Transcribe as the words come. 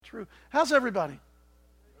through. How's everybody?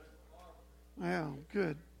 Yeah,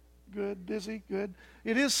 good. Good, busy, good.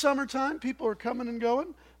 It is summertime. People are coming and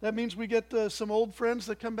going. That means we get some old friends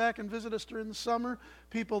that come back and visit us during the summer.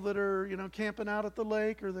 People that are, camping out at the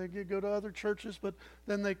lake, or they go to other churches, but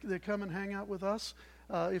then they come and hang out with us.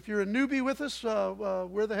 If you're a newbie with us,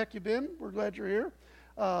 where the heck you been? We're glad you're here.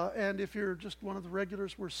 And if you're just one of the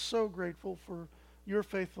regulars, we're so grateful for your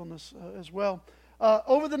faithfulness as well.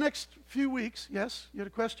 Over the next few weeks, yes, you had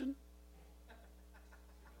a question?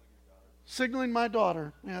 Signaling my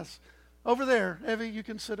daughter, yes. Over there, Evie, you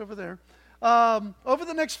can sit over there. Over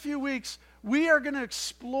the next few weeks, we are going to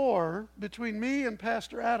explore, between me and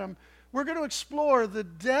Pastor Adam, we're going to explore the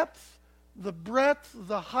depth, the breadth,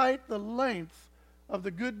 the height, the length of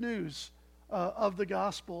the good news of the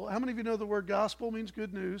gospel. How many of you know the word gospel means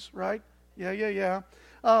good news, right? Yeah.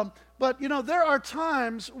 But, there are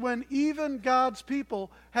times when even God's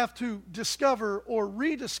people have to discover or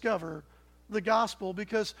rediscover the gospel,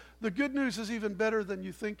 because the good news is even better than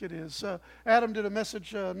you think it is. Adam did a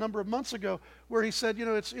message a number of months ago where he said,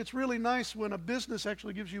 it's really nice when a business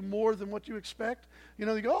actually gives you more than what you expect. You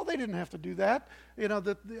go, oh, they didn't have to do that.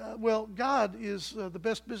 Well, God is the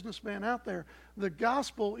best businessman out there. The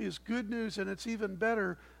gospel is good news, and it's even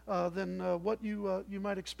better than what you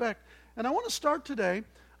might expect. And I want to start today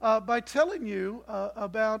by telling you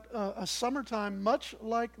about a summertime much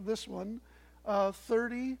like this one,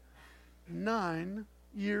 39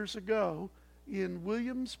 years ago in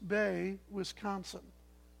Williams Bay, Wisconsin.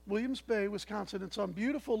 Williams Bay, Wisconsin. It's on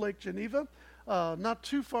beautiful Lake Geneva, not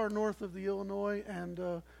too far north of the Illinois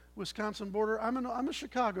and Wisconsin border. I'm a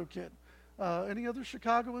Chicago kid. Any other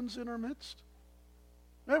Chicagoans in our midst?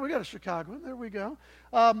 Hey, we got a Chicagoan. There we go.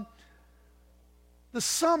 The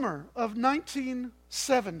summer of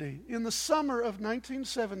 1970, in the summer of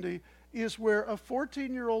 1970, is where a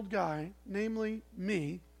 14-year-old guy, namely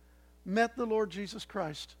me, met the Lord Jesus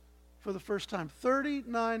Christ for the first time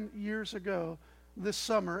 39 years ago this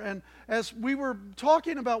summer. And as we were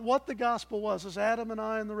talking about what the gospel was, as Adam and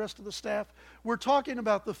I and the rest of the staff were talking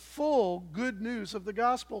about the full good news of the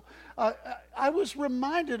gospel, I was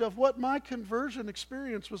reminded of what my conversion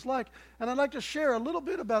experience was like. And I'd like to share a little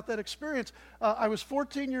bit about that experience. I was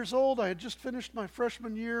 14 years old. I had just finished my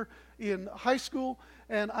freshman year in high school,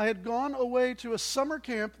 and I had gone away to a summer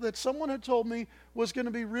camp that someone had told me was going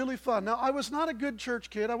to be really fun. Now, I was not a good church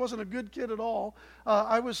kid. I wasn't a good kid at all.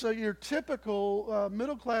 I was your typical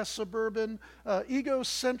middle-class, suburban,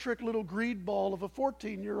 egocentric little greed ball of a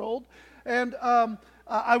 14-year-old. And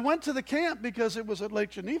I went to the camp because it was at Lake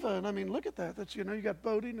Geneva, and I mean, look at that. That's, you got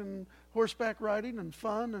boating and horseback riding and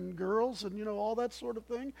fun and girls and, all that sort of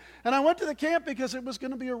thing. And I went to the camp because it was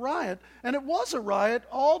going to be a riot, and it was a riot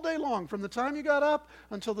all day long, from the time you got up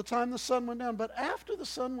until the time the sun went down. But after the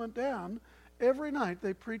sun went down, every night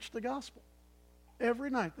they preached the gospel. Every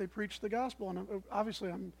night they preached the gospel, and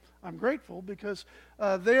obviously I'm grateful, because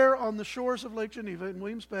there on the shores of Lake Geneva in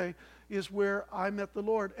Williams Bay is where I met the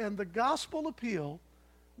Lord. And the gospel appeal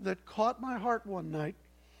that caught my heart one night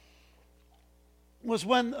was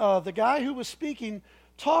when the guy who was speaking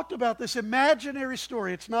talked about this imaginary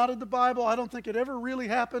story. It's not in the Bible. I don't think it ever really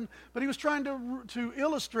happened, but he was trying to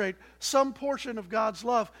illustrate some portion of God's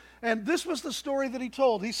love. And this was the story that he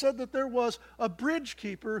told. He said that there was a bridge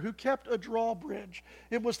keeper who kept a drawbridge.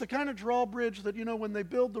 It was the kind of drawbridge that, when they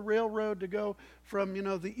build the railroad to go from,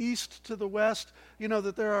 the east to the west,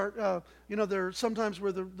 that there are, there are sometimes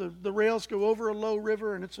where the rails go over a low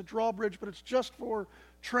river, and it's a drawbridge, but it's just for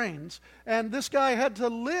trains. And this guy had to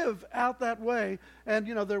live out that way, and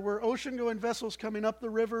there were ocean-going vessels coming up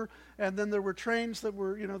the river, and then there were trains that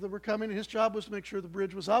were coming. His job was to make sure the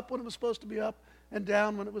bridge was up when it was supposed to be up, and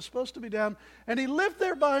down when it was supposed to be down. And he lived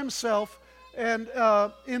there by himself, and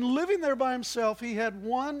in living there by himself, he had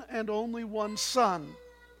one and only one son.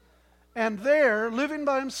 And there, living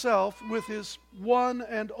by himself with his one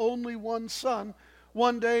and only one son,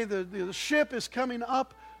 one day the ship is coming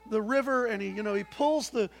up the river, and he pulls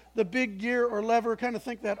the big gear or lever, kind of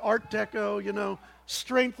think that Art Deco,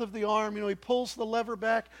 strength of the arm. He pulls the lever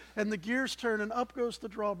back, and the gears turn, and up goes the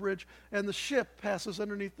drawbridge, and the ship passes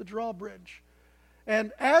underneath the drawbridge.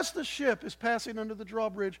 And as the ship is passing under the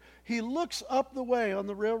drawbridge, he looks up the way on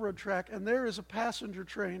the railroad track, and there is a passenger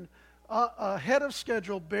train ahead of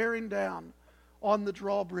schedule bearing down on the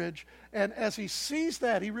drawbridge. And as he sees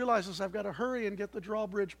that, he realizes, I've got to hurry and get the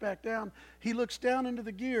drawbridge back down. He looks down into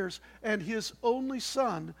the gears, and his only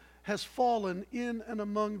son has fallen in and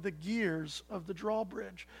among the gears of the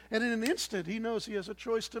drawbridge. And in an instant, he knows he has a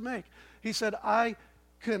choice to make. He said, I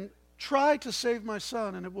can try to save my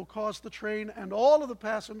son, and it will cause the train and all of the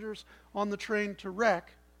passengers on the train to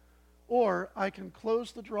wreck, or I can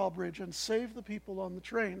close the drawbridge and save the people on the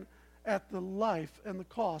train at the life and the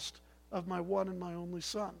cost of my one and my only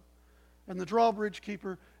son. And the drawbridge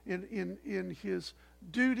keeper, in his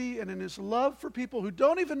duty and in his love for people who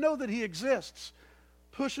don't even know that he exists,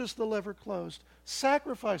 pushes the lever closed,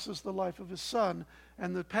 sacrifices the life of his son,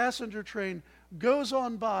 and the passenger train goes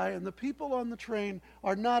on by, and the people on the train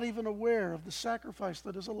are not even aware of the sacrifice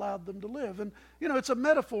that has allowed them to live. And it's a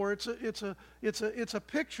metaphor. It's a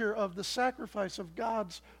picture of the sacrifice of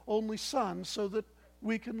God's only Son so that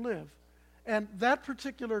we can live. And that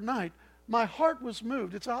particular night, my heart was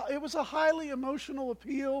moved. It was a highly emotional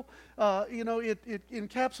appeal. It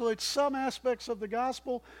encapsulates some aspects of the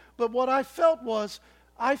gospel. But what I felt was,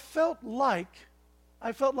 I felt like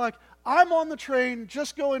I'm on the train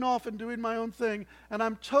just going off and doing my own thing, and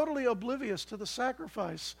I'm totally oblivious to the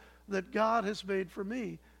sacrifice that God has made for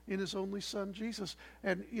me in his only son, Jesus.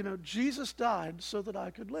 And, Jesus died so that I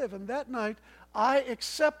could live. And that night, I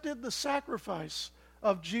accepted the sacrifice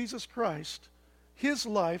of Jesus Christ, his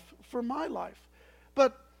life for my life.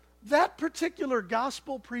 But that particular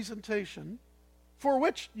gospel presentation, for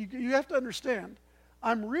which you have to understand,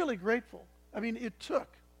 I'm really grateful. I mean, it took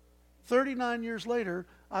 39 years later,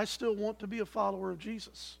 I still want to be a follower of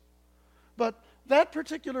Jesus. But that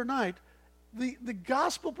particular night, the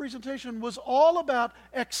gospel presentation was all about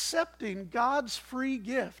accepting God's free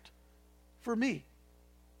gift for me.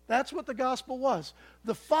 That's what the gospel was.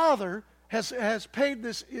 The Father has paid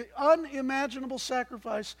this unimaginable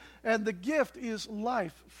sacrifice, and the gift is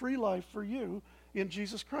life, free life for you in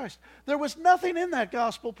Jesus Christ. There was nothing in that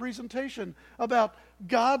gospel presentation about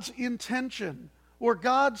God's intention or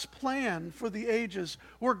God's plan for the ages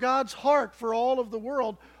or God's heart for all of the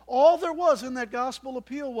world. All there was in that gospel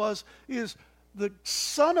appeal is the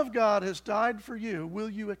Son of God has died for you. Will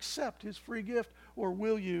you accept his free gift, or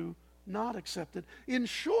will you not accept it? In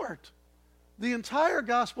short, the entire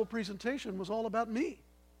gospel presentation was all about me.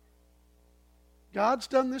 God's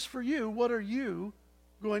done this for you. What are you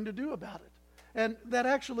going to do about it? And that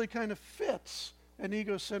actually kind of fits an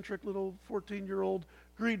egocentric little 14-year-old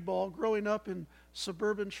greedball growing up in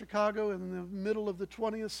suburban Chicago in the middle of the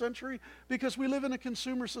 20th century, because we live in a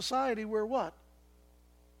consumer society where what?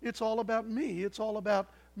 It's all about me. It's all about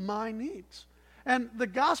my needs. And the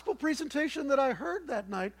gospel presentation that I heard that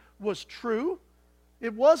night was true.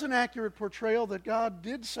 It was an accurate portrayal that God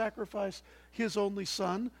did sacrifice his only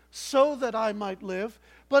son so that I might live,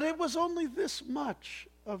 but it was only this much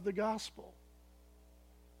of the gospel.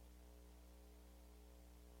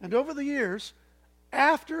 And over the years,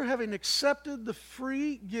 after having accepted the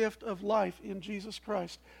free gift of life in Jesus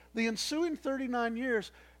Christ, the ensuing 39 years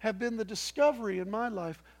have been the discovery in my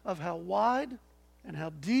life of how wide and how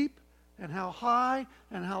deep and how high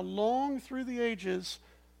and how long through the ages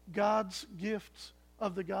God's gift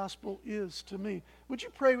of the gospel is to me. Would you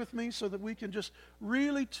pray with me so that we can just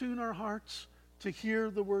really tune our hearts to hear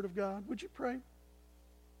the Word of God? Would you pray?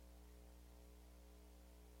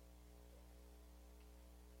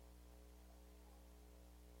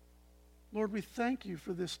 Lord, we thank you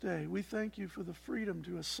for this day. We thank you for the freedom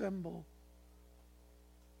to assemble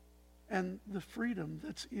and the freedom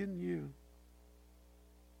that's in you.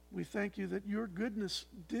 We thank you that your goodness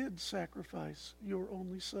did sacrifice your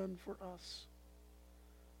only Son for us.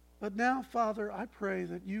 But now, Father, I pray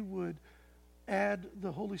that you would add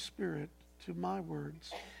the Holy Spirit to my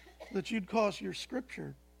words, that you'd cause your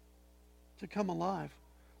Scripture to come alive.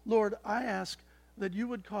 Lord, I ask that you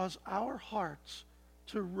would cause our hearts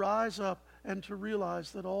to rise up and to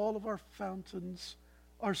realize that all of our fountains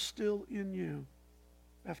are still in you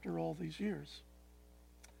after all these years.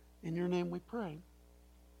 In your name we pray.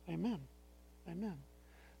 Amen. Amen.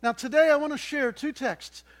 Now today I want to share two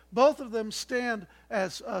texts. Both of them stand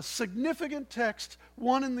as significant texts,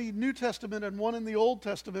 one in the New Testament and one in the Old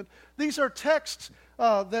Testament. These are texts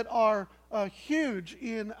that are huge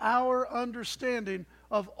in our understanding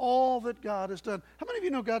of all that God has done. How many of you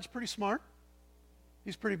know God's pretty smart?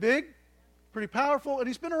 He's pretty big, pretty powerful, and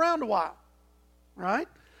he's been around a while, right?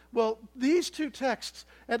 Well, these two texts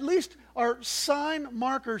at least are sign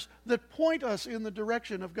markers that point us in the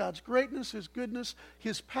direction of God's greatness, his goodness,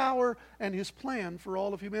 his power, and his plan for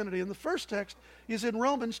all of humanity. And the first text is in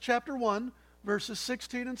Romans chapter 1, verses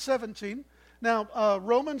 16 and 17. Now,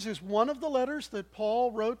 Romans is one of the letters that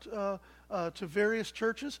Paul wrote to various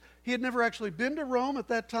churches. He had never actually been to Rome at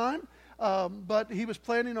that time, but he was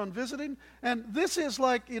planning on visiting. And this is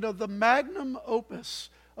like, the magnum opus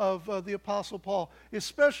of the Apostle Paul,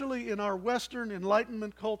 especially in our Western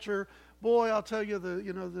Enlightenment culture. Boy, I'll tell you,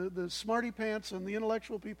 the smarty pants and the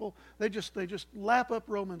intellectual people, they just lap up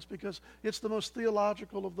Romans because it's the most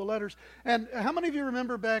theological of the letters. And how many of you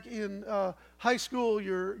remember back in high school,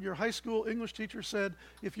 your high school English teacher said,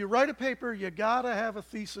 if you write a paper, you got to have a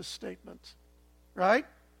thesis statement, right?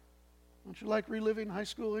 Don't you like reliving high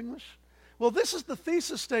school English? Well, this is the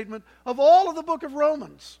thesis statement of all of the book of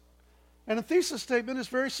Romans. And a thesis statement is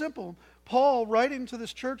very simple. Paul, writing to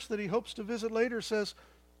this church that he hopes to visit later, says,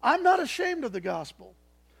 I'm not ashamed of the gospel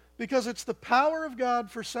because it's the power of God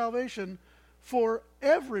for salvation for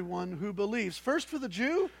everyone who believes. First for the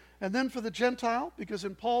Jew and then for the Gentile, because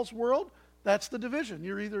in Paul's world, that's the division.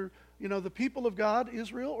 You're either, the people of God,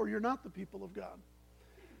 Israel, or you're not the people of God.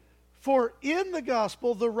 For in the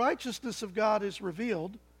gospel, the righteousness of God is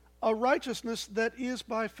revealed, a righteousness that is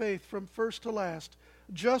by faith from first to last,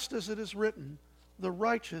 just as it is written, the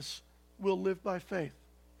righteous will live by faith.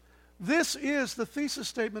 This is the thesis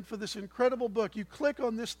statement for this incredible book. You click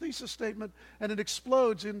on this thesis statement and it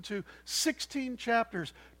explodes into 16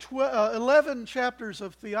 chapters, 11 chapters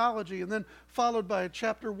of theology, and then followed by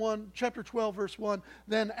chapter 12, verse 1,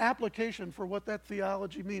 then application for what that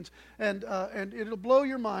theology means. And it'll blow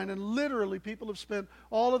your mind, and literally people have spent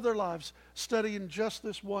all of their lives studying just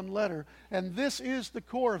this one letter. And this is the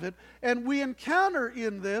core of it. And we encounter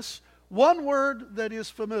in this one word that is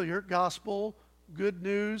familiar, gospel, good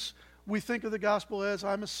news. We think of the gospel as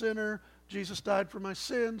I'm a sinner, Jesus died for my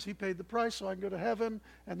sins, he paid the price so I can go to heaven,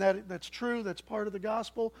 and that's true, that's part of the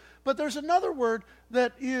gospel. But there's another word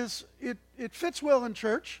that is, it fits well in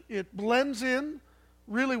church, it blends in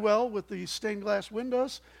really well with the stained glass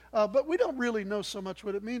windows, but we don't really know so much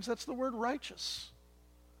what it means. That's the word righteous.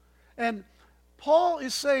 And Paul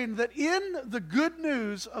is saying that in the good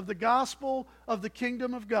news of the gospel of the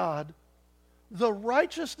kingdom of God, the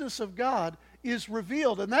righteousness of God is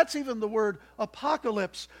revealed. And that's even the word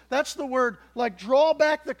apocalypse. That's the word like draw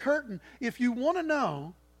back the curtain. If you want to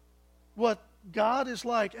know what God is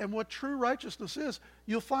like and what true righteousness is,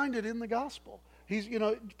 you'll find it in the gospel.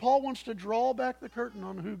 Paul wants to draw back the curtain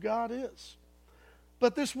on who God is.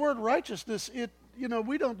 But this word righteousness,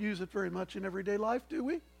 we don't use it very much in everyday life, do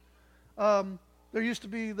we? There used to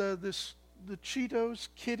be the Cheetos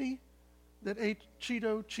kitty that ate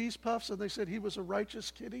Cheeto cheese puffs, and they said he was a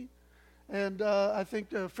righteous kitty. And I think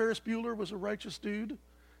Ferris Bueller was a righteous dude,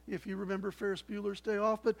 if you remember Ferris Bueller's Day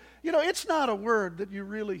Off. But, it's not a word that you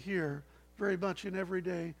really hear very much in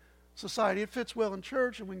everyday society. It fits well in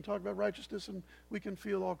church, and we can talk about righteousness, and we can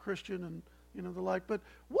feel all Christian and the like. But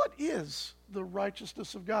what is the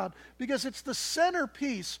righteousness of God? Because it's the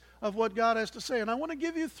centerpiece of what God has to say. And I want to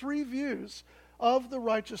give you 3 views of the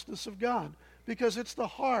righteousness of God, because it's the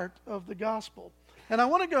heart of the gospel. And I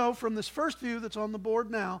want to go from this first view that's on the board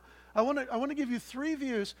now. I want to give you 3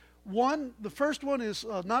 views. The first one is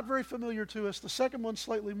not very familiar to us. The second one's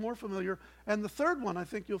slightly more familiar. And the third one I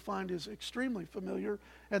think you'll find is extremely familiar.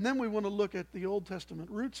 And then we want to look at the Old Testament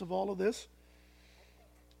roots of all of this.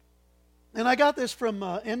 And I got this from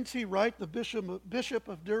N.T. Wright, the Bishop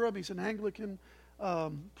of Durham. He's an Anglican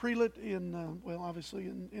prelate obviously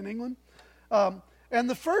in England. And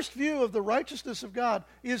the first view of the righteousness of God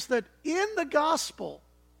is that in the gospel,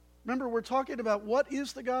 remember we're talking about what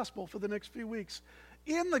is the gospel for the next few weeks.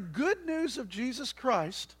 In the good news of Jesus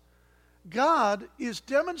Christ, God is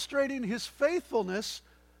demonstrating his faithfulness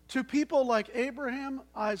to people like Abraham,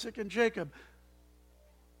 Isaac, and Jacob.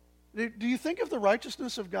 Do you think of the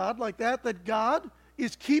righteousness of God like that God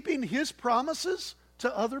is keeping his promises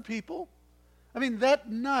to other people? I mean, that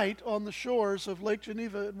night on the shores of Lake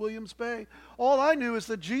Geneva at Williams Bay, all I knew is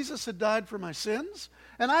that Jesus had died for my sins,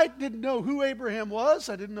 and I didn't know who Abraham was,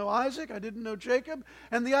 I didn't know Isaac, I didn't know Jacob,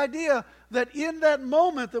 and the idea that in that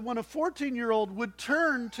moment that when a 14-year-old would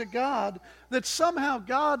turn to God, that somehow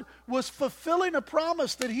God was fulfilling a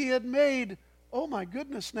promise that he had made, oh my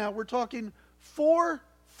goodness, now we're talking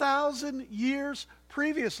 4,000 years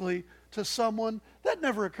previously to someone, that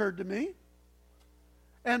never occurred to me.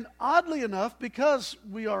 And oddly enough, because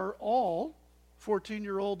we are all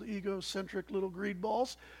 14-year-old egocentric little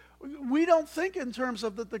greedballs, we don't think in terms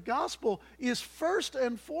of that the gospel is first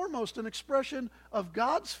and foremost an expression of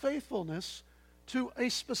God's faithfulness to a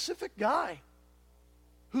specific guy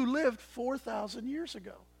who lived 4,000 years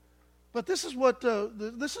ago. But this is what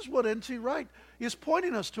N.T. Wright is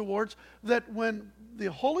pointing us towards, that when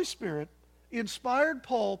the Holy Spirit inspired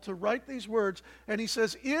Paul to write these words, and he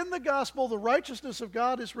says, in the gospel, the righteousness of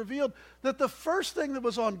God is revealed, that the first thing that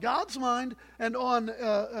was on God's mind and on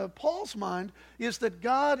Paul's mind is that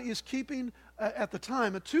God is keeping at the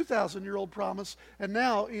time, a 2,000-year-old promise, and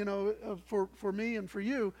now, for me and for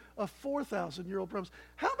you, a 4,000-year-old promise.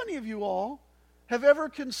 How many of you all have ever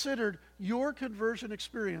considered your conversion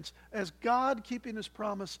experience as God keeping his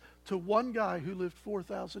promise to one guy who lived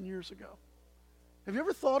 4,000 years ago? Have you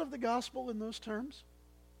ever thought of the gospel in those terms?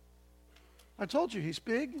 I told you, he's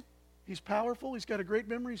big, he's powerful, he's got a great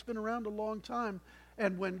memory, he's been around a long time,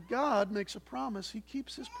 and when God makes a promise, he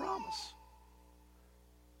keeps his promise.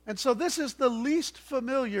 And so this is the least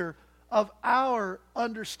familiar of our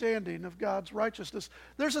understanding of God's righteousness.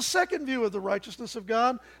 There's a second view of the righteousness of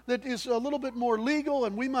God that is a little bit more legal,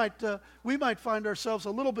 and we might find ourselves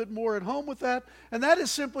a little bit more at home with that, and that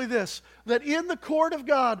is simply this, that in the court of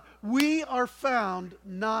God, we are found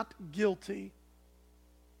not guilty.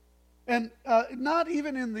 And not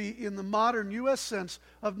even in the modern U.S. sense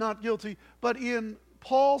of not guilty, but in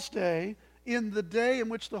Paul's day, in the day in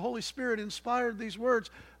which the Holy Spirit inspired these words,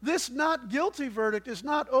 this not guilty verdict is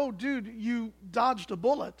not, oh, dude, you dodged a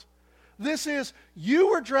bullet. This is, you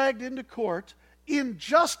were dragged into court,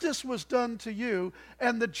 injustice was done to you,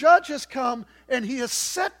 and the judge has come and he has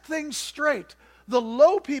set things straight. The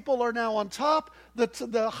low people are now on top.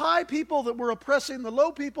 The high people that were oppressing the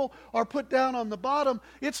low people are put down on the bottom.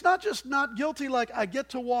 It's not just not guilty like I get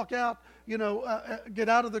to walk out, get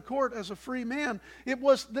out of the court as a free man. It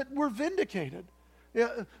was that we're vindicated.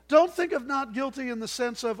 Don't think of not guilty in the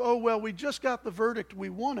sense of, oh, well, we just got the verdict we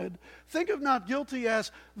wanted. Think of not guilty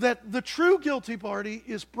as that the true guilty party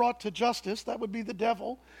is brought to justice, that would be the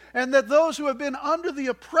devil, and that those who have been under the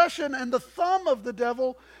oppression and the thumb of the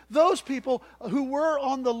devil, those people who were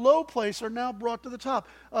on the low place are now brought to the top.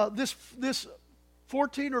 This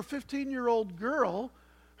 14 or 15-year-old girl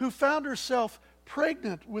who found herself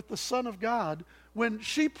pregnant with the Son of God, when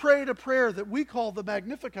she prayed a prayer that we call the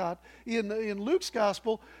Magnificat in Luke's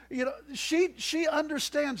gospel, she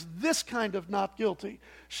understands this kind of not guilty.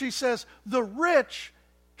 She says, the rich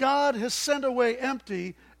God has sent away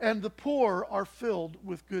empty, and the poor are filled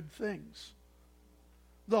with good things.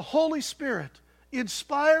 The Holy Spirit,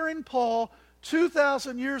 inspiring Paul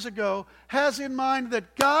 2,000 years ago, has in mind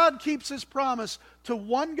that God keeps his promise to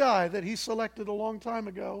one guy that he selected a long time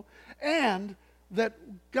ago, and that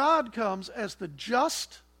God comes as the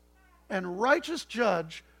just and righteous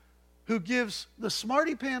judge who gives the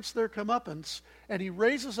smarty pants their comeuppance, and he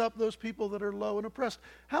raises up those people that are low and oppressed.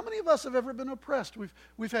 How many of us have ever been oppressed?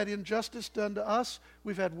 We've had injustice done to us.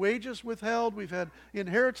 We've had wages withheld. We've had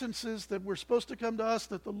inheritances that were supposed to come to us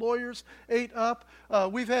that the lawyers ate up.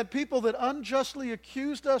 We've had people that unjustly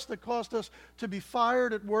accused us that caused us to be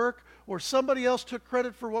fired at work, or somebody else took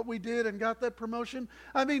credit for what we did and got that promotion.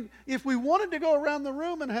 I mean, if we wanted to go around the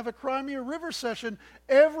room and have a Crimea River session,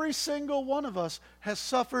 every single one of us has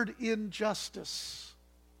suffered injustice.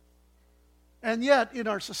 And yet, in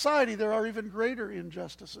our society, there are even greater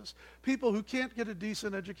injustices. People who can't get a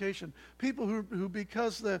decent education. People who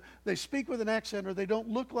because they speak with an accent or they don't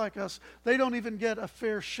look like us, they don't even get a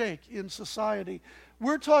fair shake in society.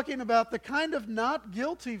 We're talking about the kind of not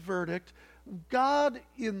guilty verdict God,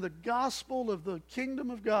 in the gospel of the kingdom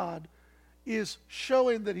of God, is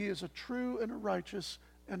showing that he is a true and a righteous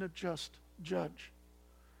and a just judge.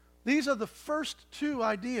 These are the first two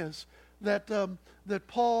ideas that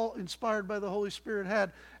Paul, inspired by the Holy Spirit,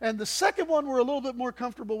 had. And the second one we're a little bit more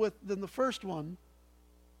comfortable with than the first one.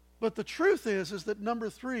 But the truth is that number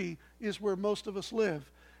 3 is where most of us live.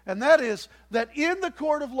 And that is that in the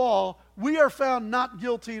court of law, we are found not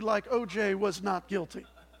guilty like O.J. was not guilty.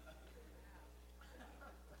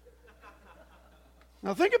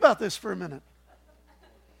 Now think about this for a minute.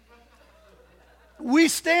 We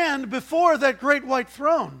stand before that great white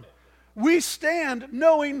throne. We stand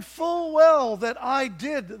knowing full well that I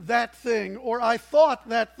did that thing, or I thought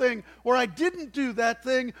that thing, or I didn't do that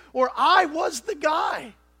thing, or I was the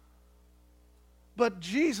guy. But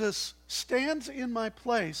Jesus stands in my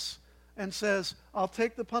place and says, I'll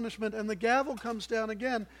take the punishment, and the gavel comes down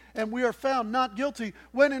again, and we are found not guilty,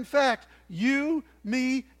 when in fact, you,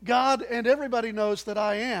 me, God, and everybody knows that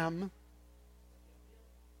I am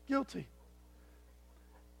guilty.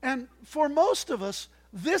 And for most of us,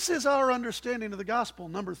 this is our understanding of the gospel.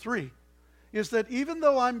 Number 3 is that even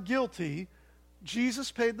though I'm guilty,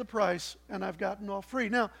 Jesus paid the price, and I've gotten off free.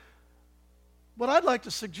 Now, what I'd like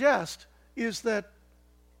to suggest is that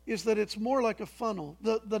it's more like a funnel.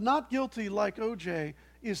 The not guilty like O.J.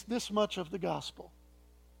 is this much of the gospel.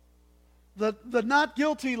 The not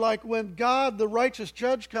guilty like when God, the righteous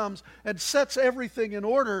judge, comes and sets everything in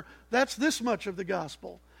order, that's this much of the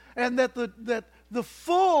gospel. And that the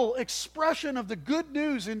full expression of the good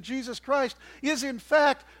news in Jesus Christ is in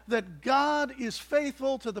fact that God is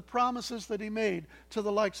faithful to the promises that he made to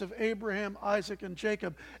the likes of Abraham, Isaac, and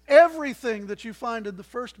Jacob. Everything that you find in the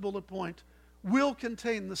first bullet point will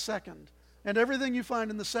contain the second. And everything you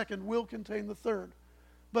find in the second will contain the third.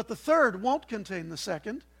 But the third won't contain the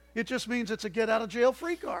second. It just means it's a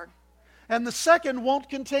get-out-of-jail-free card. And the second won't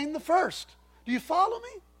contain the first. Do you follow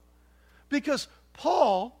me? Because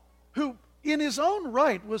Paul, who in his own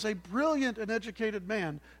right was a brilliant and educated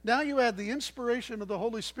man, now you add the inspiration of the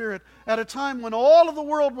Holy Spirit at a time when all of the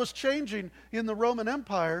world was changing in the Roman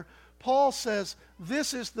Empire, Paul says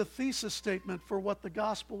this is the thesis statement for what the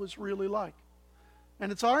gospel is really like.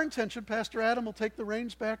 And it's our intention, Pastor Adam will take the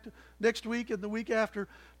reins back next week and the week after,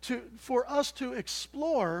 for us to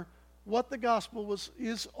explore what the gospel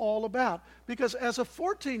is all about. Because as a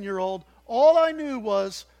 14-year-old, all I knew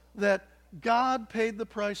was that God paid the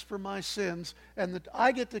price for my sins and that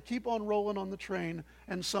I get to keep on rolling on the train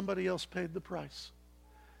and somebody else paid the price.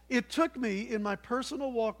 It took me, in my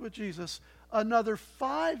personal walk with Jesus, another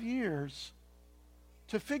 5 years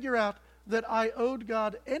to figure out that I owed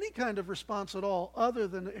God any kind of response at all other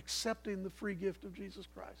than accepting the free gift of Jesus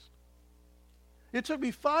Christ. It took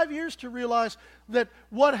me 5 years to realize that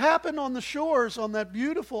what happened on the shores on that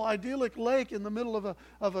beautiful, idyllic lake in the middle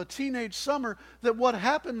of a teenage summer, that what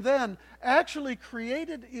happened then actually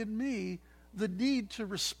created in me the need to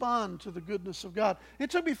respond to the goodness of God. It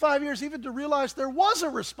took me 5 years even to realize there was a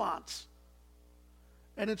response.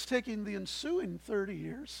 And it's taking the ensuing 30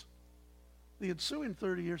 years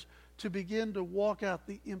to begin to walk out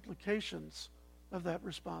the implications of that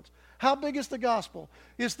response. How big is the gospel?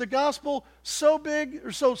 Is the gospel so big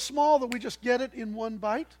or so small that we just get it in one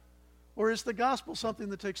bite? Or is the gospel something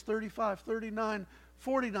that takes 35, 39,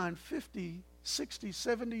 49, 50, 60,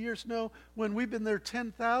 70 years? No, when we've been there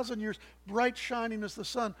 10,000 years, bright shining as the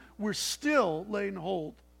sun, we're still laying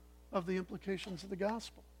hold of the implications of the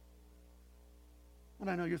gospel. And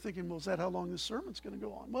I know you're thinking, well, is that how long this sermon's going to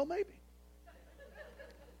go on? Well, maybe.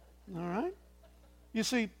 All right? You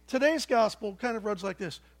see, today's gospel kind of runs like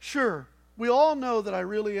this. Sure, we all know that I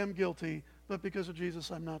really am guilty, but because of Jesus,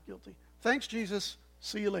 I'm not guilty. Thanks, Jesus.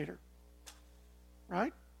 See you later.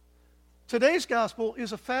 Right? Today's gospel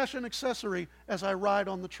is a fashion accessory as I ride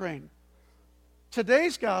on the train.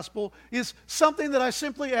 Today's gospel is something that I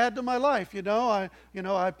simply add to my life.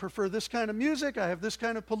 I prefer this kind of music. I have this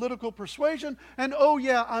kind of political persuasion. And oh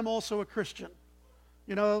yeah, I'm also a Christian.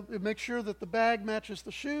 Make sure that the bag matches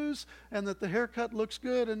the shoes and that the haircut looks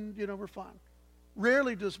good and, we're fine.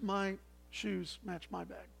 Rarely does my shoes match my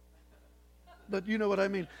bag. But you know what I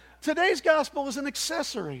mean. Today's gospel is an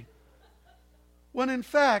accessory, when in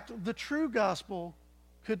fact, the true gospel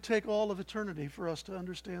could take all of eternity for us to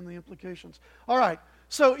understand the implications. All right,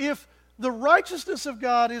 so if the righteousness of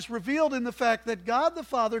God is revealed in the fact that God the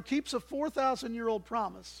Father keeps a 4,000-year-old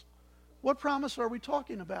promise, what promise are we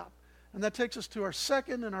talking about? And that takes us to our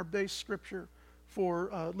second and our base scripture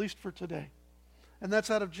for, at least for today. And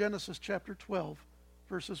that's out of Genesis chapter 12,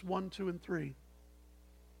 verses 1, 2, and 3.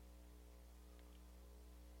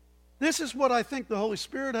 This is what I think the Holy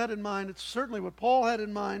Spirit had in mind. It's certainly what Paul had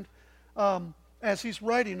in mind as he's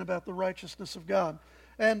writing about the righteousness of God.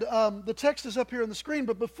 And the text is up here on the screen,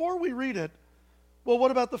 but before we read it, well,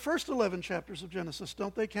 what about the first 11 chapters of Genesis?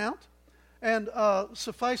 Don't they count? And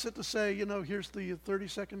suffice it to say, here's the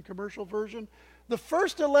 30-second commercial version. The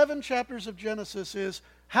first 11 chapters of Genesis is,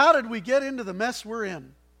 how did we get into the mess we're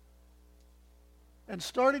in? And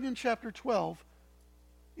starting in chapter 12,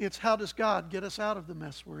 it's how does God get us out of the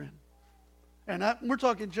mess we're in? And we're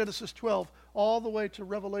talking Genesis 12 all the way to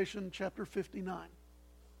Revelation chapter 59,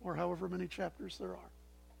 or however many chapters there are.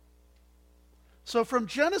 So from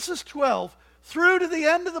Genesis 12 through to the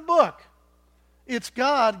end of the book, it's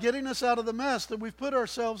God getting us out of the mess that we've put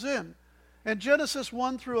ourselves in. And Genesis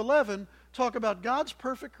 1 through 11 talk about God's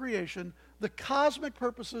perfect creation, the cosmic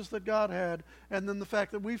purposes that God had, and then the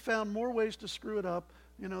fact that we found more ways to screw it up,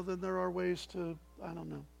 than there are ways to,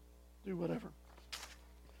 do whatever.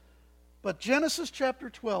 But Genesis chapter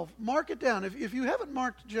 12, mark it down. If you haven't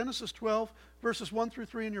marked Genesis 12, verses 1 through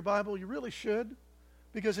 3 in your Bible, you really should,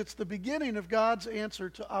 because it's the beginning of God's answer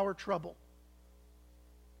to our trouble.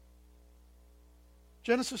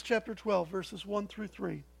 Genesis chapter 12, verses 1 through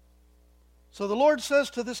 3. So the Lord says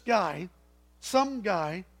to this guy, some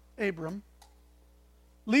guy, Abram,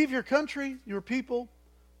 leave your country, your people,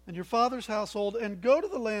 and your father's household, and go to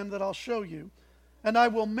the land that I'll show you, and I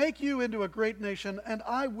will make you into a great nation, and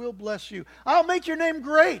I will bless you. I'll make your name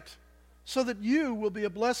great, so that you will be a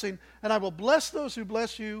blessing, and I will bless those who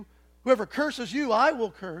bless you. Whoever curses you, I will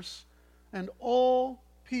curse, and all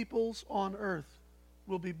peoples on earth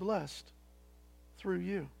will be blessed through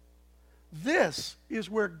you. This is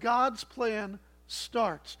where God's plan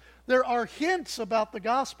starts. There are hints about the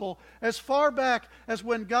gospel as far back as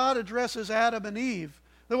when God addresses Adam and Eve.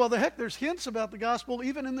 Well, there's hints about the gospel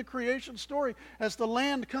even in the creation story as the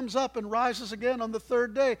land comes up and rises again on the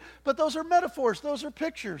third day. But those are metaphors. Those are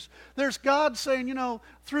pictures. There's God saying,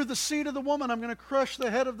 through the seed of the woman, I'm going to crush the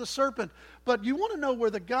head of the serpent. But you want to know where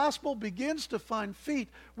the gospel begins to find feet,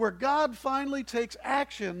 where God finally takes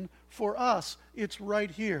action for us. It's right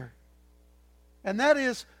here. And that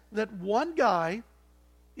is that one guy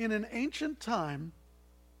in an ancient time,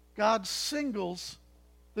 God singles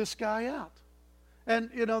this guy out.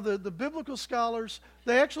 And, the biblical scholars,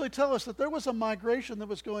 they actually tell us that there was a migration that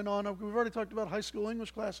was going on. We've already talked about high school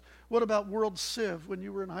English class. What about World Civ when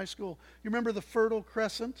you were in high school? You remember the Fertile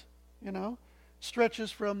Crescent,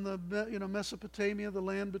 Stretches from the, Mesopotamia, the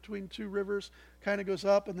land between two rivers, kind of goes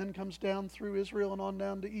up and then comes down through Israel and on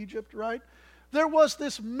down to Egypt, right? There was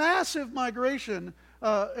this massive migration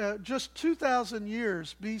just 2,000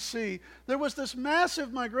 years BC. There was this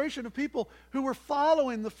massive migration of people who were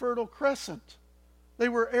following the Fertile Crescent. They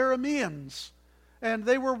were Arameans, and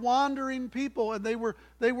they were wandering people, and they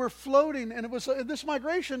were floating, and this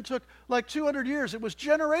migration took like 200 years. It was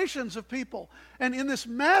generations of people. And in this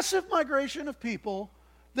massive migration of people,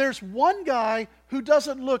 there's one guy who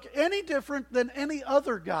doesn't look any different than any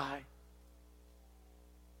other guy.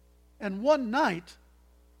 And one night,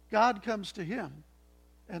 God comes to him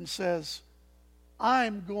and says,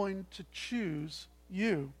 I'm going to choose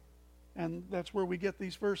you. And that's where we get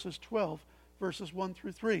these verses 12. Verses 1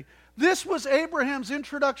 through 3. This was Abraham's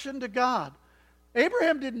introduction to God.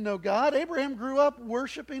 Abraham didn't know God. Abraham grew up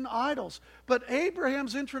worshiping idols. But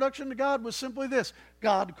Abraham's introduction to God was simply this: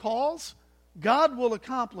 God calls, God will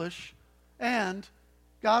accomplish, and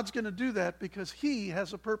God's going to do that because He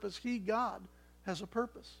has a purpose. He, God, has a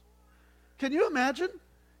purpose. Can you imagine?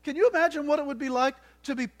 Can you imagine what it would be like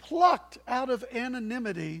to be plucked out of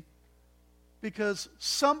anonymity because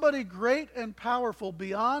somebody great and powerful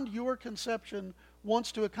beyond your conception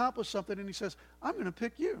wants to accomplish something, and He says, I'm going to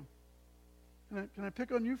pick you. Can I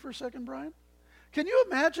pick on you for a second, Brian? Can you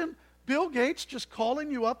imagine Bill Gates just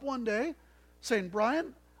calling you up one day saying,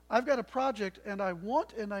 Brian, I've got a project and I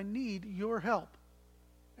want and I need your help.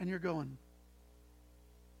 And you're going,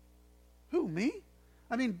 who, me?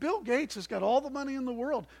 I mean, Bill Gates has got all the money in the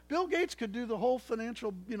world. Bill Gates could do the whole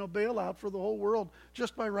financial, bailout for the whole world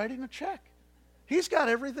just by writing a check. He's got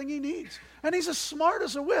everything he needs. And he's as smart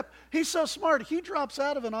as a whip. He's so smart, he drops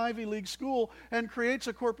out of an Ivy League school and creates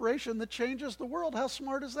a corporation that changes the world. How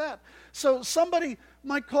smart is that? So somebody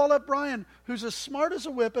might call up Brian, who's as smart as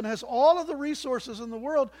a whip and has all of the resources in the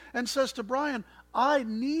world, and says to Brian, I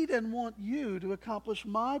need and want you to accomplish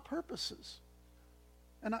my purposes.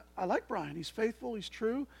 And I like Brian. He's faithful. He's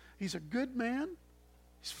true. He's a good man.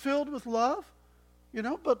 He's filled with love.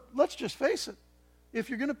 But let's just face it. If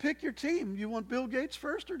you're going to pick your team, you want Bill Gates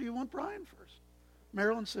first or do you want Brian first?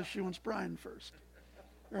 Marilyn says she wants Brian first.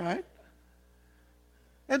 Right?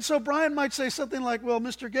 And so Brian might say something like, well,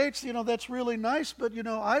 Mr. Gates, that's really nice, but,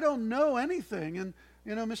 I don't know anything. And,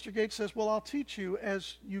 Mr. Gates says, well, I'll teach you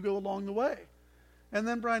as you go along the way. And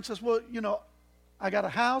then Brian says, well, I got a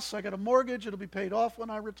house, I got a mortgage, it'll be paid off when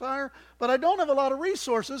I retire, but I don't have a lot of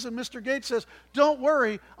resources. And Mr. Gates says, don't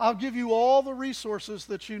worry, I'll give you all the resources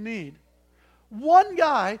that you need. One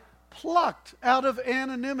guy plucked out of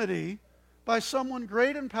anonymity by someone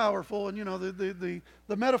great and powerful, and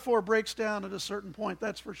the metaphor breaks down at a certain point,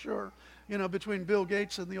 that's for sure, between Bill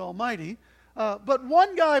Gates and the Almighty. But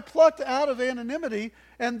one guy plucked out of anonymity,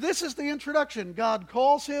 and this is the introduction. God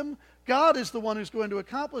calls him, God is the one who's going to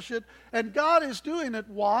accomplish it, and God is doing it.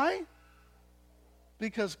 Why?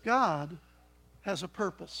 Because God has a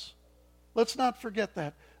purpose. Let's not forget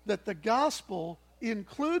that the gospel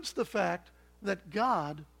includes the fact that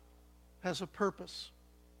God has a purpose.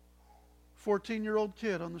 14-year-old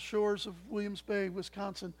kid on the shores of Williams Bay,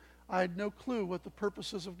 Wisconsin. I had no clue what the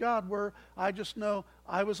purposes of God were. I just know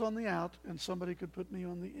I was on the out and somebody could put me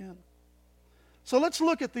on the in. So let's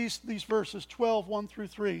look at these verses, 12, 1 through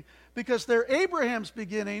 3, because they're Abraham's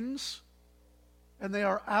beginnings and they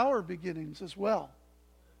are our beginnings as well.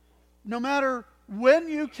 No matter when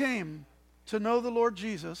you came to know the Lord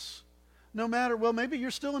Jesus, maybe you're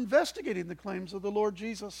still investigating the claims of the Lord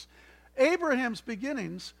Jesus. Abraham's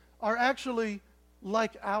beginnings are actually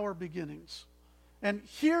like our beginnings. And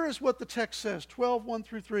here is what the text says, 12, 1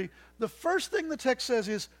 through 3. The first thing the text says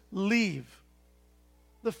is leave.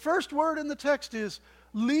 The first word in the text is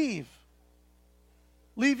leave.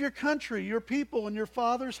 Leave your country, your people, and your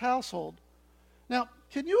father's household. Now,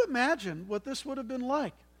 can you imagine what this would have been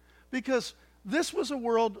like? Because this was a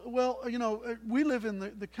world, well, we live in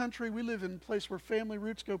the country, we live in a place where family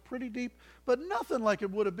roots go pretty deep, but nothing like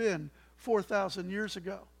it would have been 4,000 years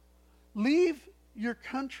ago. Leave your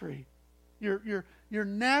country, your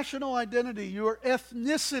national identity, your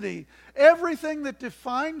ethnicity, everything that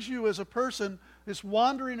defines you as a person. This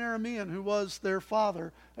wandering Aramean who was their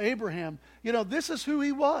father, Abraham, this is who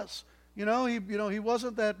he was. He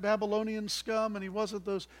wasn't that Babylonian scum, and he wasn't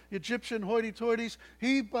those Egyptian hoity-toities.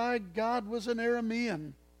 He, by God, was an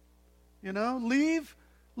Aramean. Leave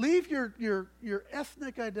your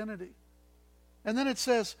ethnic identity. And then it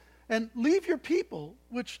says, and leave your people,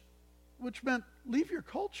 which meant leave your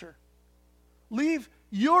culture. Leave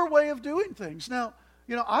your way of doing things. Now,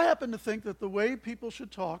 I happen to think that the way people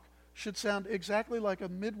should talk should sound exactly like a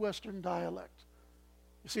Midwestern dialect.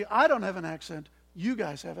 You see, I don't have an accent. You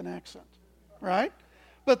guys have an accent, right?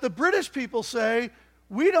 But the British people say,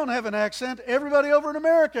 we don't have an accent. Everybody over in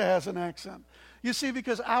America has an accent. You see,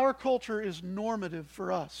 because our culture is normative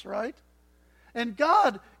for us, right? And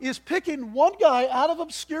God is picking one guy out of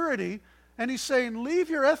obscurity, and he's saying, leave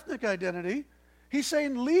your ethnic identity. He's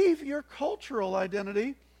saying, leave your cultural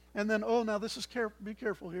identity. And then, now this is be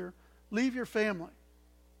careful here. Leave your family.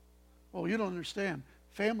 Well, you don't understand.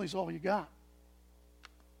 Family's all you got.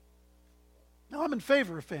 Now, I'm in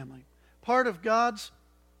favor of family. Part of God's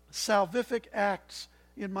salvific acts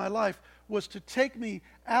in my life was to take me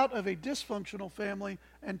out of a dysfunctional family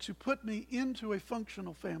and to put me into a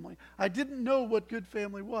functional family. I didn't know what good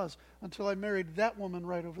family was until I married that woman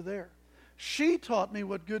right over there. She taught me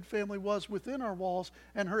what good family was within our walls,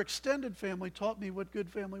 and her extended family taught me what good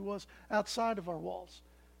family was outside of our walls.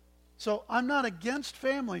 So I'm not against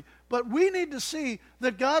family, but we need to see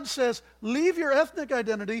that God says, leave your ethnic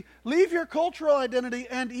identity, leave your cultural identity,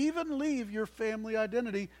 and even leave your family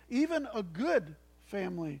identity, even a good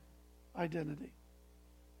family identity.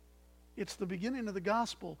 It's the beginning of the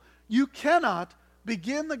gospel. You cannot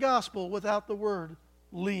begin the gospel without the word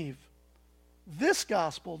leave. This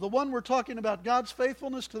gospel, the one we're talking about, God's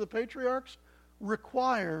faithfulness to the patriarchs,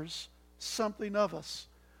 requires something of us.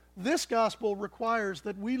 This gospel requires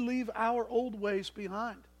that we leave our old ways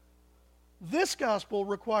behind. This gospel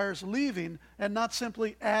requires leaving and not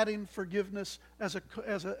simply adding forgiveness as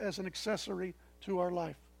an accessory to our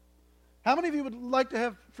life. How many of you would like to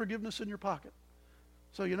have forgiveness in your pocket?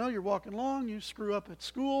 So you're walking along, you screw up at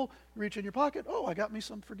school, you reach in your pocket, I got me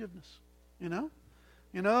some forgiveness.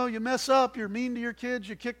 You mess up, you're mean to your kids,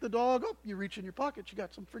 you kick the dog, you reach in your pocket, you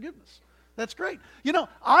got some forgiveness. That's great.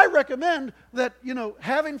 I recommend that,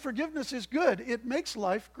 having forgiveness is good. It makes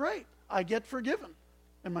life great. I get forgiven.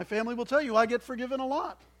 And my family will tell you I get forgiven a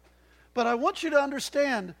lot. But I want you to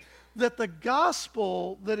understand that the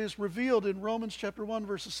gospel that is revealed in Romans chapter 1,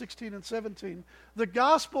 verses 16 and 17, the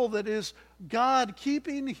gospel that is God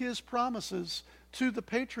keeping his promises to the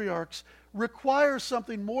patriarchs, requires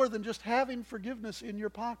something more than just having forgiveness in your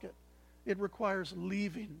pocket. It requires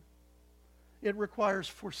leaving. It requires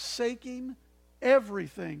forsaking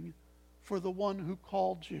everything for the one who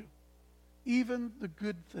called you, even the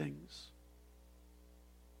good things.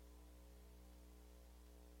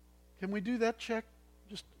 Can we do that check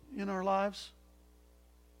just in our lives?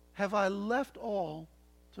 Have I left all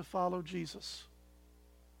to follow Jesus?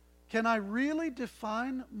 Can I really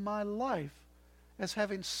define my life as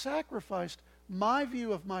having sacrificed my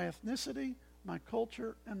view of my ethnicity, my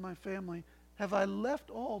culture, and my family? Have I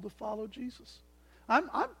left all to follow Jesus? I'm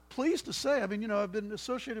pleased to say, I've been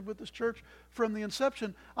associated with this church from the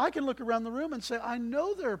inception. I can look around the room and say, I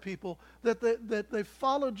know there are people that they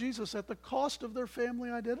followed Jesus at the cost of their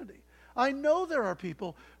family identity. I know there are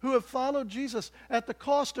people who have followed Jesus at the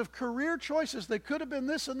cost of career choices. They could have been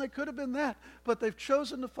this and they could have been that, but they've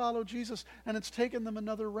chosen to follow Jesus, and it's taken them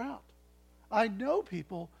another route. I know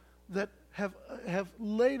people that have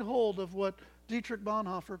laid hold of what Dietrich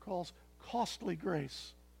Bonhoeffer calls costly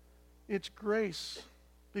grace. It's grace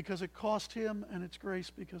because it cost him, and it's grace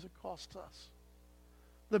because it costs us.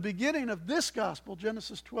 The beginning of this gospel,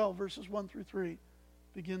 Genesis 12, verses 1 through 3,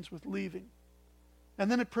 begins with leaving.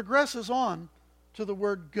 And then it progresses on to the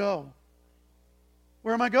word go.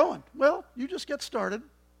 Where am I going? Well, you just get started.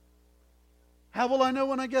 How will I know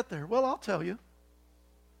when I get there? Well, I'll tell you.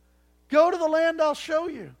 Go to the land I'll show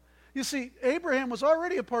you. You see, Abraham was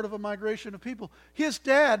already a part of a migration of people. His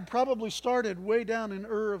dad probably started way down in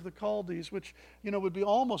Ur of the Chaldees, which, would be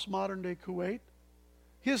almost modern-day Kuwait.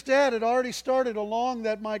 His dad had already started along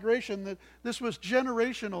that migration. That this was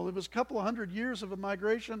generational. It was a couple of hundred years of a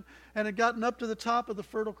migration, and had gotten up to the top of the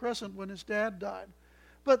Fertile Crescent when his dad died.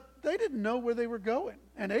 But they didn't know where they were going.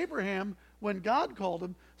 And Abraham, when God called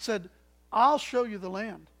him, said, I'll show you the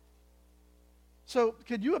land. So,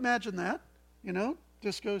 could you imagine that? You know,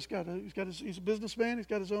 Disco's he's a businessman. He's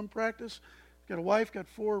got his own practice. He's got a wife, got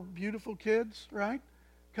 4 beautiful kids, right?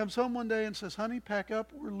 Comes home one day and says, honey, pack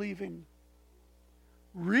up, we're leaving.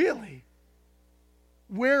 Really?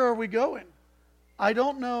 Where are we going? I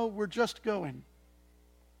don't know, we're just going.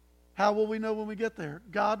 How will we know when we get there?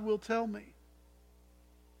 God will tell me.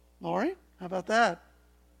 Lori, how about that?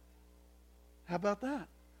 How about that?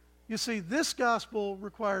 You see, this gospel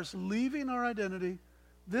requires leaving our identity.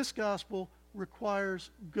 This gospel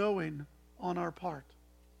requires going on our part.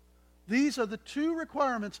 These are the 2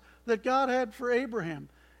 requirements that God had for Abraham.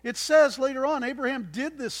 It says later on, Abraham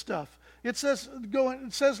did this stuff. It says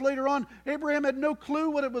later on, Abraham had no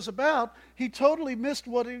clue what it was about. He totally missed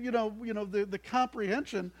what, the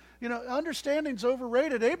comprehension. Understanding's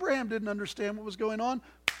overrated. Abraham didn't understand what was going on,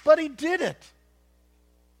 but he did it.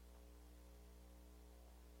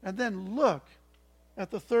 And then look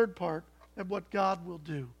at the third part, at what God will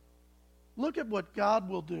do. Look at what God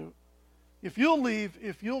will do. If you'll leave,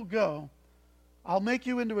 if you'll go, I'll make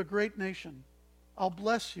you into a great nation. I'll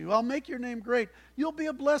bless you. I'll make your name great. You'll be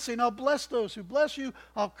a blessing. I'll bless those who bless you.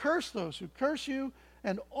 I'll curse those who curse you.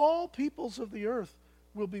 And all peoples of the earth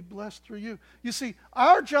will be blessed through you. You see,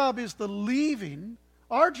 our job is the leaving.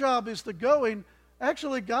 Our job is the going.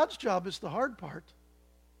 Actually, God's job is the hard part.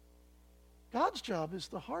 God's job is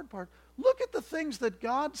the hard part. Look at the things that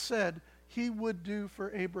God said he would do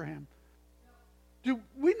for Abraham.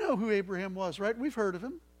 We know who Abraham was, right? We've heard of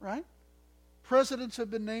him, right? Presidents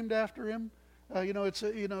have been named after him. Abraham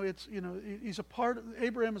is a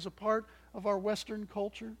part of our Western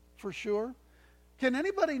culture, for sure. Can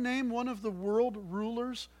anybody name one of the world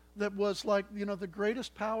rulers that was like, the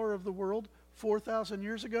greatest power of the world 4,000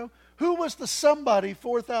 years ago? Who was the somebody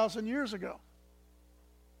 4,000 years ago?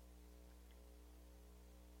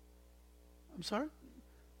 I'm sorry?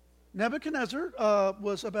 Nebuchadnezzar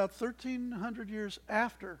was about 1,300 years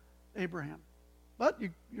after Abraham. But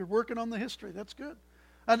you're working on the history. That's good.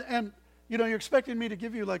 And you're expecting me to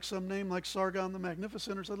give you like some name like Sargon the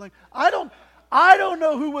Magnificent or something like. I don't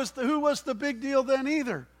know who was the big deal then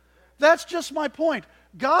either. That's just my point.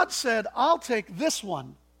 God said, I'll take this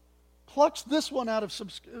one, plucks this one out of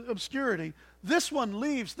obscurity. This one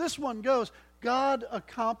leaves, this one goes. God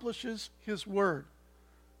accomplishes his word.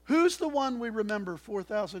 Who's the one we remember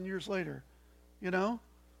 4,000 years later?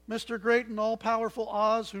 Mr. Great and all-powerful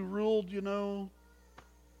Oz who ruled,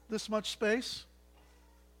 this much space?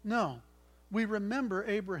 No. We remember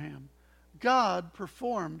Abraham. God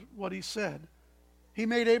performed what he said. He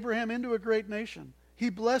made Abraham into a great nation. He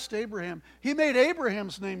blessed Abraham. He made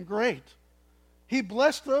Abraham's name great. He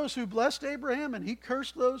blessed those who blessed Abraham, and he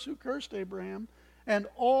cursed those who cursed Abraham. And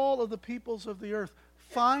all of the peoples of the earth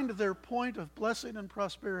find their point of blessing and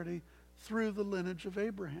prosperity through the lineage of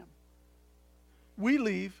Abraham. We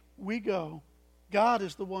leave, we go. God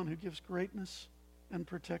is the one who gives greatness and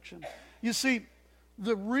protection. You see,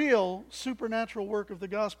 the real supernatural work of the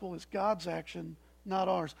gospel is God's action, not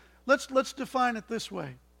ours. Let's define it this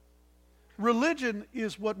way. Religion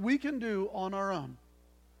is what we can do on our own.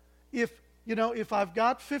 If I've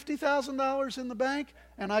got $50,000 in the bank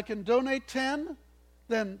and I can donate 10,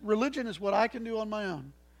 then religion is what I can do on my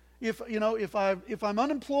own. If I'm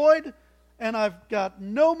unemployed and I've got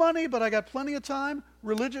no money but I got plenty of time,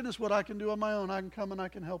 religion is what I can do on my own. I can come and I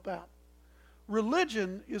can help out.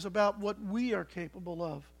 Religion is about what we are capable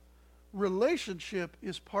of. Relationship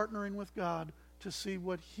is partnering with God to see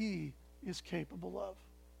what he is capable of.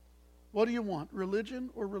 What do you want, religion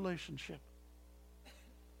or relationship?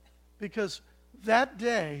 Because that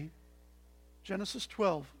day, Genesis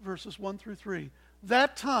 12, verses 1 through 3,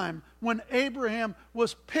 that time when Abraham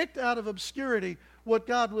was picked out of obscurity, what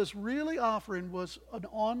God was really offering was an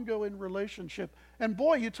ongoing relationship. And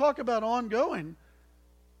boy, you talk about ongoing.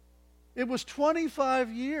 It was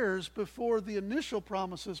 25 years before the initial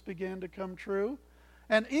promises began to come true.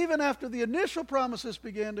 And even after the initial promises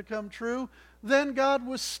began to come true, then God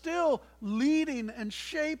was still leading and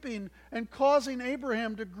shaping and causing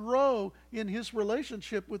Abraham to grow in his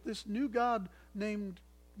relationship with this new God named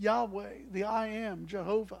Yahweh, the I Am,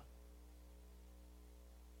 Jehovah.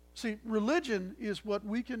 See, religion is what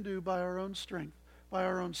we can do by our own strength, by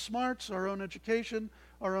our own smarts, our own education,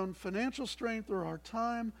 our own financial strength, or our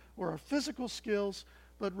time, or our physical skills.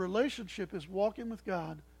 But relationship is walking with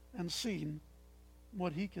God and seeing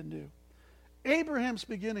what he can do. Abraham's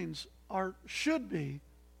beginnings should be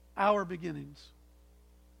our beginnings.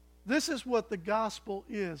 This is what the gospel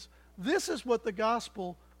is. This is what the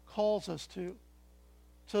gospel calls us to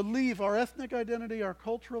leave our ethnic identity, our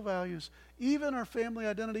cultural values, even our family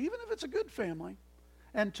identity, even if it's a good family,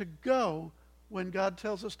 and to go when God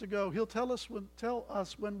tells us to go. He'll tell us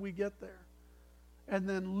when we get there. and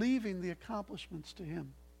then leaving the accomplishments to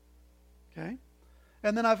Him. Okay?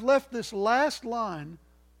 And then I've left this last line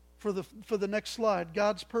for the next slide,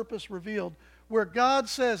 God's purpose revealed, where God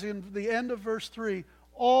says in the end of verse 3,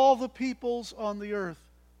 all the peoples on the earth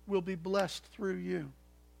will be blessed through you.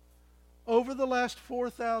 Over the last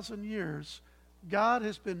 4,000 years, God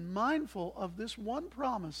has been mindful of this one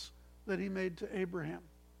promise that He made to Abraham.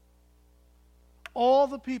 All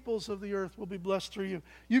the peoples of the earth will be blessed through you.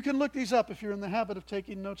 You can look these up if you're in the habit of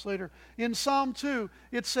taking notes later. In Psalm 2,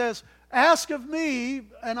 it says, ask of me,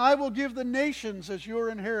 and I will give the nations as your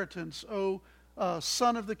inheritance, O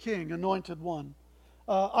Son of the King, Anointed One.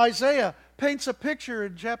 Isaiah paints a picture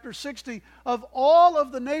in chapter 60 of all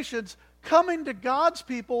of the nations coming to God's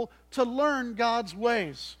people to learn God's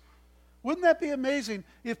ways. Wouldn't that be amazing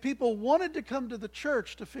if people wanted to come to the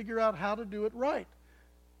church to figure out how to do it right?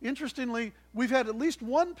 Interestingly, we've had at least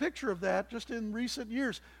one picture of that just in recent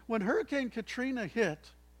years. When Hurricane Katrina hit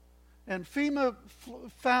and FEMA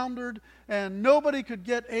foundered and nobody could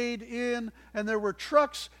get aid in and there were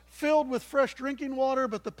trucks filled with fresh drinking water,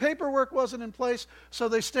 but the paperwork wasn't in place, so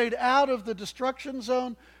they stayed out of the destruction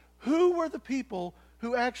zone. Who were the people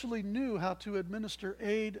who actually knew how to administer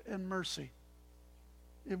aid and mercy?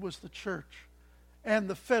 It was the church. And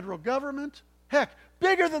the federal government, heck,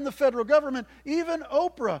 bigger than the federal government, even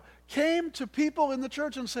Oprah came to people in the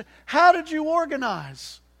church and said, how did you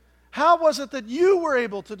organize? How was it that you were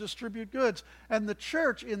able to distribute goods? And the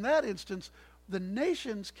church, in that instance, the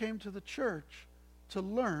nations came to the church to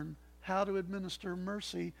learn how to administer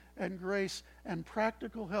mercy and grace and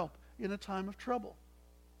practical help in a time of trouble.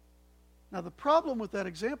 Now, the problem with that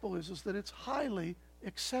example is that it's highly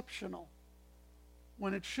exceptional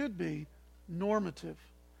when it should be normative.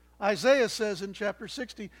 Isaiah says in chapter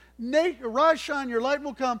 60, arise, shine, your light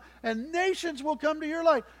will come, and nations will come to your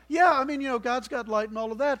light. Yeah, I mean, God's got light and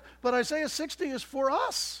all of that, but Isaiah 60 is for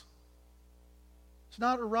us. It's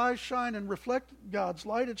not arise, shine, and reflect God's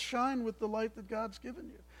light. It's shine with the light that God's given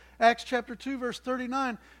you. Acts chapter 2, verse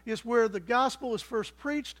 39 is where the gospel is first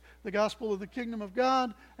preached, the gospel of the kingdom of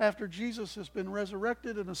God, after Jesus has been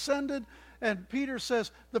resurrected and ascended. And Peter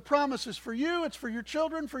says, the promise is for you, it's for your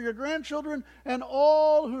children, for your grandchildren, and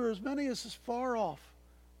all who are as many as is far off.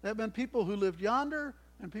 That meant people who lived yonder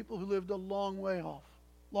and people who lived a long way off,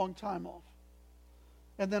 long time off.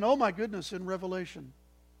 And then, oh my goodness, in Revelation,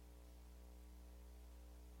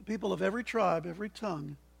 people of every tribe, every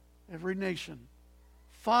tongue, every nation,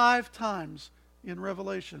 5 times in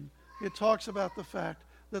Revelation, it talks about the fact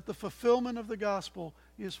that the fulfillment of the gospel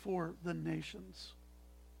is for the nations.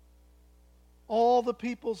 All the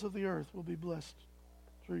peoples of the earth will be blessed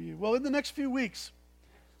through you. Well, in the next few weeks,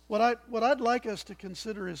 what I'd like us to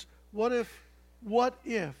consider is, what if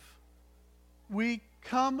we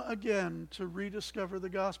come again to rediscover the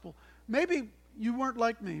gospel? Maybe you weren't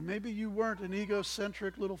like me. Maybe you weren't an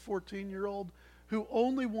egocentric little 14-year-old who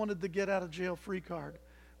only wanted the get-out-of-jail-free card.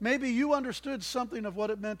 Maybe you understood something of what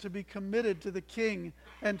it meant to be committed to the King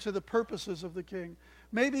and to the purposes of the King.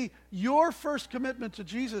 Maybe your first commitment to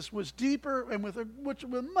Jesus was deeper and with a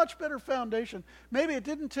much better foundation. Maybe it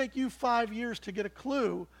didn't take you 5 years to get a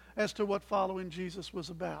clue as to what following Jesus was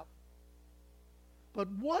about. But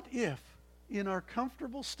what if, in our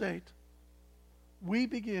comfortable state, we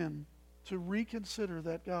begin to reconsider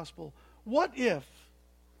that gospel? What if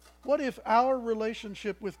our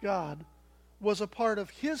relationship with God was a part of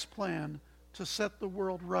His plan to set the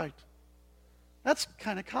world right? That's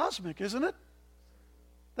kind of cosmic, isn't it?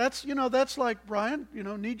 That's like, Brian,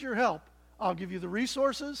 need your help. I'll give you the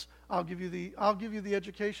resources. I'll give you the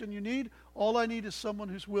education you need. All I need is someone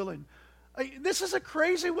who's willing. This is a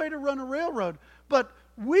crazy way to run a railroad, but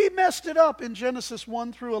we messed it up in Genesis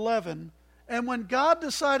 1 through 11, and when God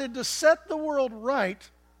decided to set the world right,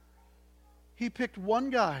 He picked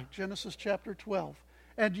one guy, Genesis chapter 12.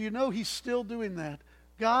 And He's still doing that.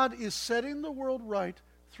 God is setting the world right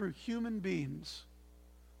through human beings.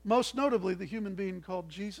 Most notably, the human being called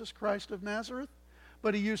Jesus Christ of Nazareth.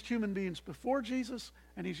 But He used human beings before Jesus,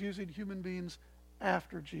 and He's using human beings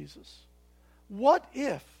after Jesus. What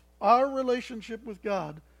if our relationship with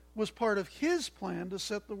God was part of His plan to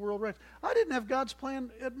set the world right? I didn't have God's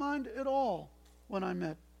plan in mind at all when I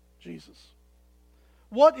met Jesus.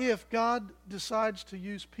 What if God decides to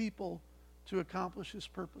use people to accomplish His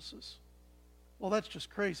purposes? Well, that's just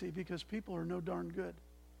crazy, because people are no darn good.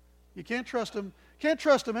 You can't trust them. Can't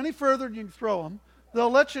trust them any further than you can throw them.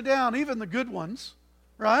 They'll let you down, even the good ones,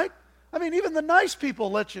 right? I mean, even the nice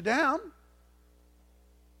people let you down.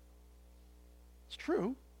 It's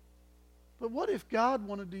true. But what if God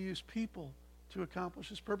wanted to use people to accomplish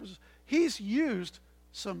His purposes? He's used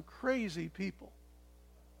some crazy people.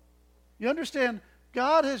 You understand,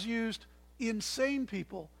 God has used insane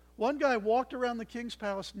people. One guy walked around the king's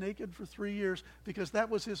palace naked for 3 years because that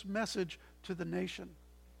was his message to the nation.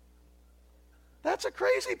 That's a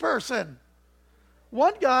crazy person.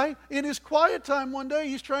 One guy, in his quiet time one day,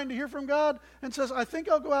 he's trying to hear from God and says, I think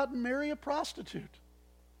I'll go out and marry a prostitute.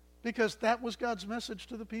 Because that was God's message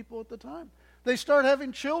to the people at the time. They start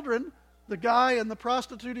having children, the guy and the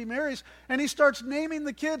prostitute he marries, and he starts naming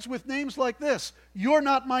the kids with names like this. You're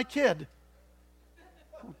not my kid.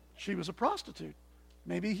 She was a prostitute.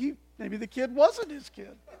 Maybe the kid wasn't his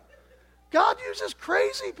kid. God uses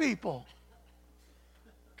crazy people.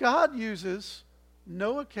 God uses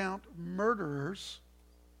no-account murderers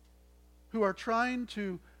who are trying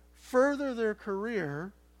to further their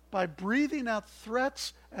career by breathing out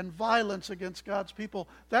threats and violence against God's people.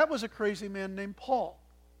 That was a crazy man named Paul.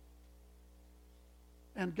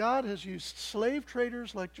 And God has used slave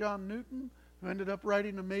traders like John Newton, who ended up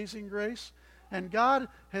writing Amazing Grace. And God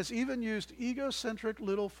has even used egocentric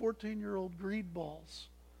little 14-year-old greed balls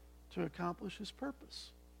to accomplish his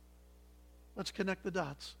purpose. Let's connect the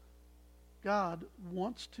dots. God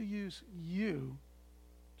wants to use you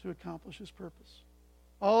to accomplish his purpose.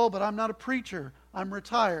 Oh, but I'm not a preacher. I'm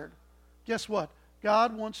retired. Guess what?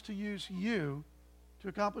 God wants to use you to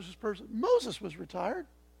accomplish his purpose. Moses was retired.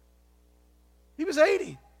 He was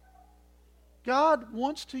 80. God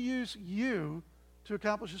wants to use you to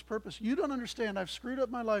accomplish his purpose. You don't understand. I've screwed up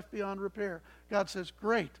my life beyond repair. God says,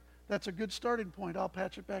 great. That's a good starting point. I'll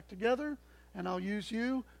patch it back together, and I'll use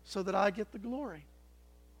you so that I get the glory.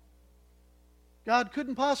 God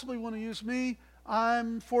couldn't possibly want to use me.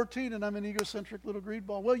 I'm 14 and I'm an egocentric little greed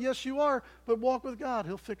ball. Well, yes, you are, but walk with God.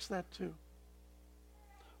 He'll fix that too.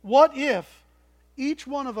 What if each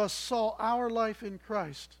one of us saw our life in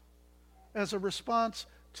Christ as a response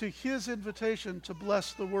to his invitation to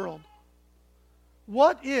bless the world?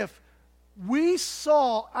 What if we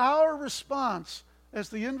saw our response as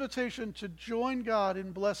the invitation to join God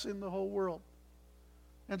in blessing the whole world?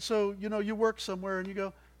 And so, you work somewhere and you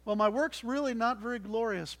go, well, my work's really not very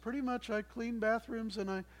glorious. Pretty much I clean bathrooms and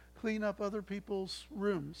I clean up other people's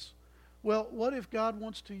rooms. Well, what if God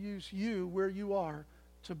wants to use you where you are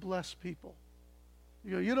to bless people?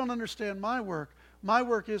 You don't understand my work. My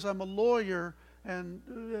work is I'm a lawyer, and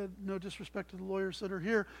no disrespect to the lawyers that are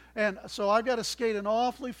here, and so I've got to skate an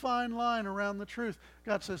awfully fine line around the truth.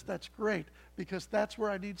 God says, that's great, because that's where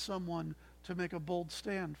I need someone to make a bold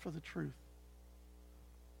stand for the truth.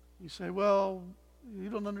 You say, well, you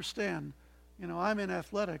don't understand. I'm in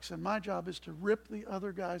athletics, and my job is to rip the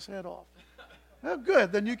other guy's head off. Oh,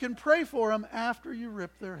 good. Then you can pray for them after you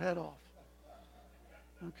rip their head off.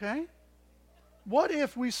 Okay? What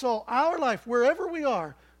if we saw our life, wherever we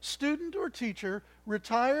are, student or teacher,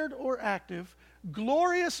 retired or active,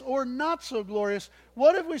 glorious or not so glorious,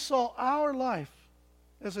 what if we saw our life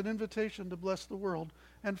as an invitation to bless the world?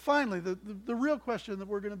 And finally, the real question that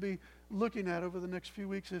we're going to be looking at over the next few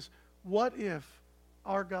weeks is, what if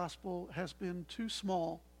our gospel has been too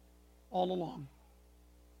small all along?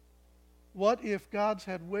 What if God's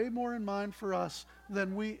had way more in mind for us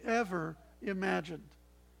than we ever imagined?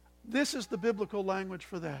 This is the biblical language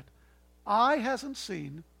for that. Eye hasn't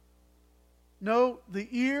seen. No, the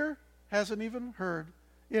ear hasn't even heard.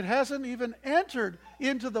 It hasn't even entered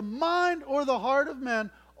into the mind or the heart of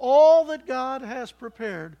man all that God has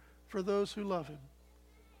prepared for those who love him.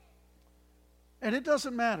 And it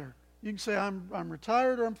doesn't matter. You can say, I'm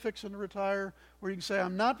retired, or I'm fixing to retire, or you can say,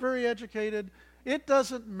 I'm not very educated. It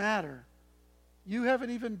doesn't matter. You haven't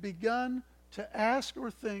even begun to ask or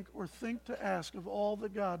think to ask of all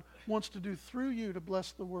that God wants to do through you to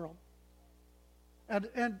bless the world.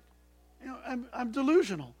 And I'm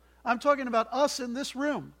delusional. I'm talking about us in this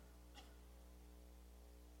room.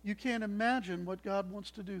 You can't imagine what God wants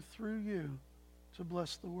to do through you to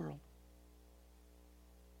bless the world.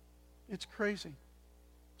 It's crazy.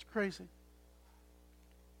 It's crazy.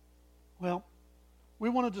 Well, we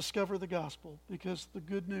want to discover the gospel because the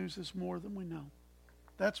good news is more than we know.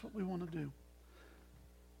 That's what we want to do.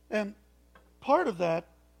 And part of that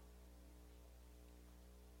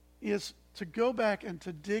is to go back and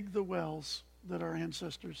to dig the wells that our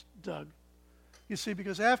ancestors dug. You see,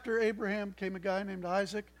 because after Abraham came a guy named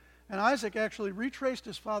Isaac, and Isaac actually retraced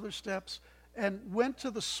his father's steps and went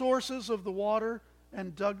to the sources of the water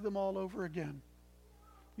and dug them all over again.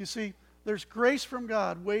 You see, there's grace from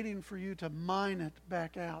God waiting for you to mine it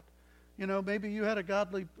back out. Maybe you had a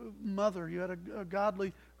godly mother. You had a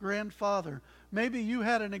godly grandfather. Maybe you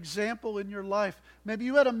had an example in your life. Maybe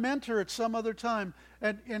you had a mentor at some other time.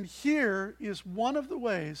 And here is one of the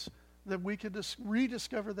ways that we could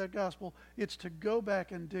rediscover that gospel, it's to go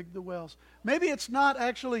back and dig the wells. Maybe it's not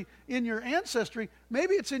actually in your ancestry.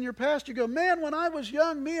 Maybe it's in your past. You go, man, when I was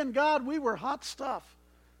young, me and God, we were hot stuff.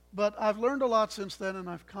 But I've learned a lot since then, and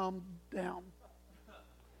I've calmed down.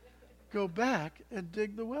 Go back and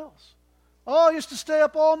dig the wells. Oh, I used to stay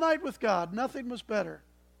up all night with God. Nothing was better.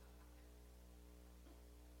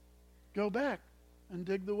 Go back and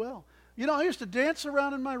dig the well. You know, I used to dance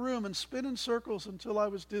around in my room and spin in circles until I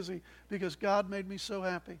was dizzy because God made me so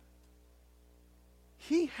happy.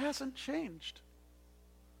 He hasn't changed.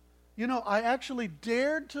 You know, I actually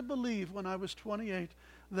dared to believe when I was 28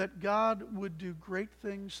 that God would do great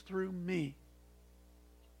things through me.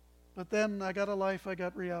 But then I got a life, I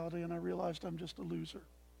got reality, and I realized I'm just a loser.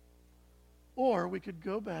 Or we could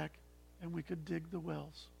go back and we could dig the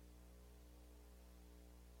wells.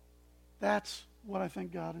 That's what I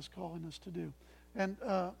think God is calling us to do. And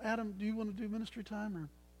Adam, do you want to do ministry time?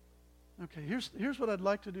 Or okay, here's what I'd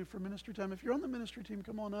like to do for ministry time. If you're on the ministry team,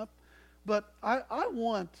 come on up. But I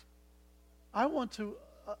want to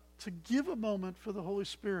give a moment for the Holy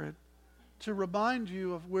Spirit to remind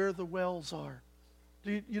you of where the wells are.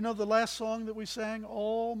 Do you know the last song that we sang?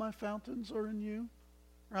 All my fountains are in you,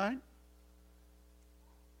 right?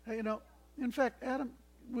 Hey, you know, in fact, Adam,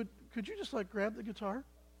 could you just grab the guitar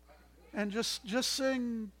and just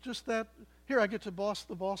sing just that? Here, I get to boss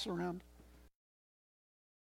the boss around.